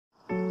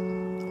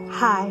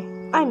Hi,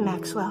 I'm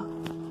Maxwell,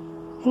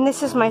 and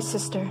this is my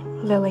sister,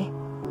 Lily.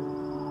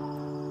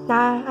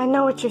 Now, I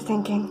know what you're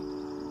thinking.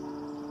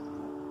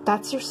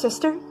 That's your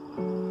sister?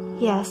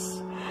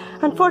 Yes.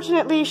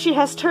 Unfortunately, she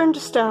has turned to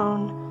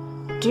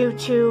stone due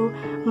to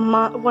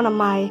one of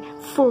my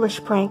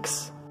foolish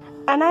pranks.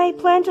 And I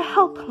plan to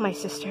help my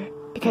sister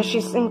because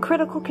she's in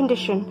critical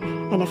condition,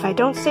 and if I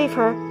don't save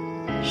her,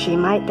 she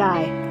might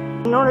die.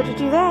 In order to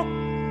do that,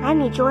 I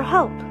need your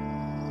help.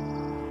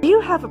 Do you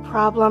have a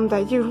problem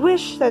that you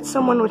wish that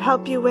someone would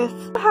help you with?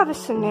 Do you have a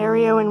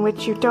scenario in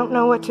which you don't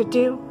know what to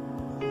do?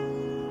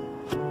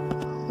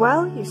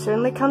 Well, you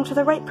certainly come to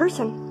the right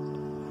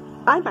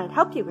person. I might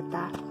help you with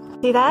that.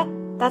 See that?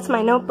 That's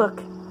my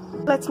notebook.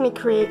 It lets me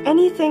create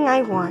anything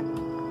I want.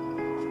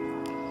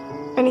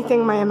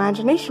 Anything my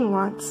imagination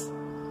wants.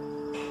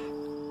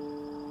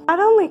 Not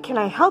only can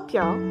I help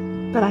y'all,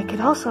 but I could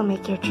also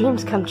make your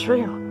dreams come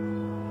true.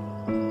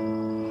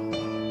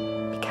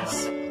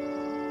 Because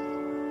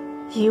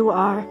you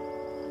are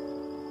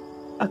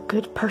a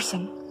good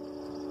person.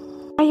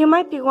 Now you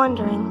might be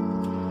wondering,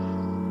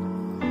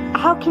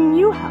 how can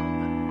you help?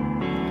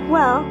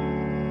 Well,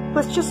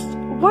 with just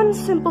one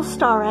simple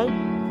starite,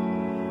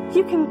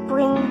 you can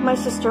bring my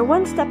sister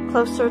one step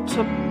closer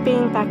to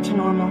being back to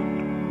normal.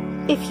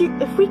 If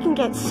we can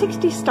get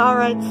 60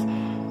 starites,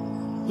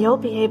 you'll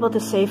be able to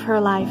save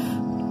her life.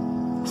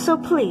 So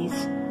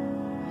please,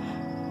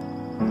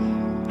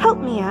 help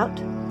me out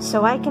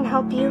so I can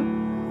help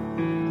you.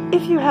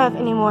 If you have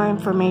any more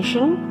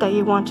information that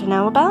you want to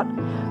know about,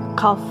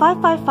 call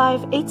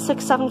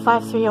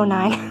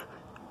 555-867-5309.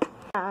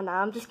 No,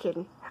 I'm just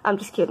kidding. I'm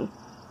just kidding.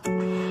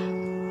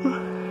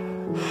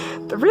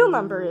 The real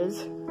number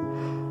is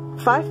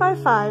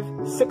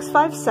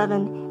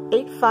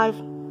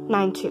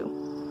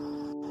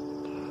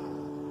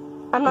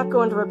 555-657-8592. I'm not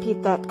going to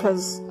repeat that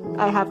because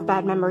I have a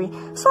bad memory,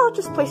 so I'll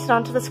just place it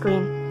onto the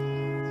screen.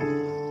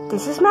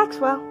 This is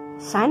Maxwell,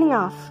 signing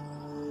off.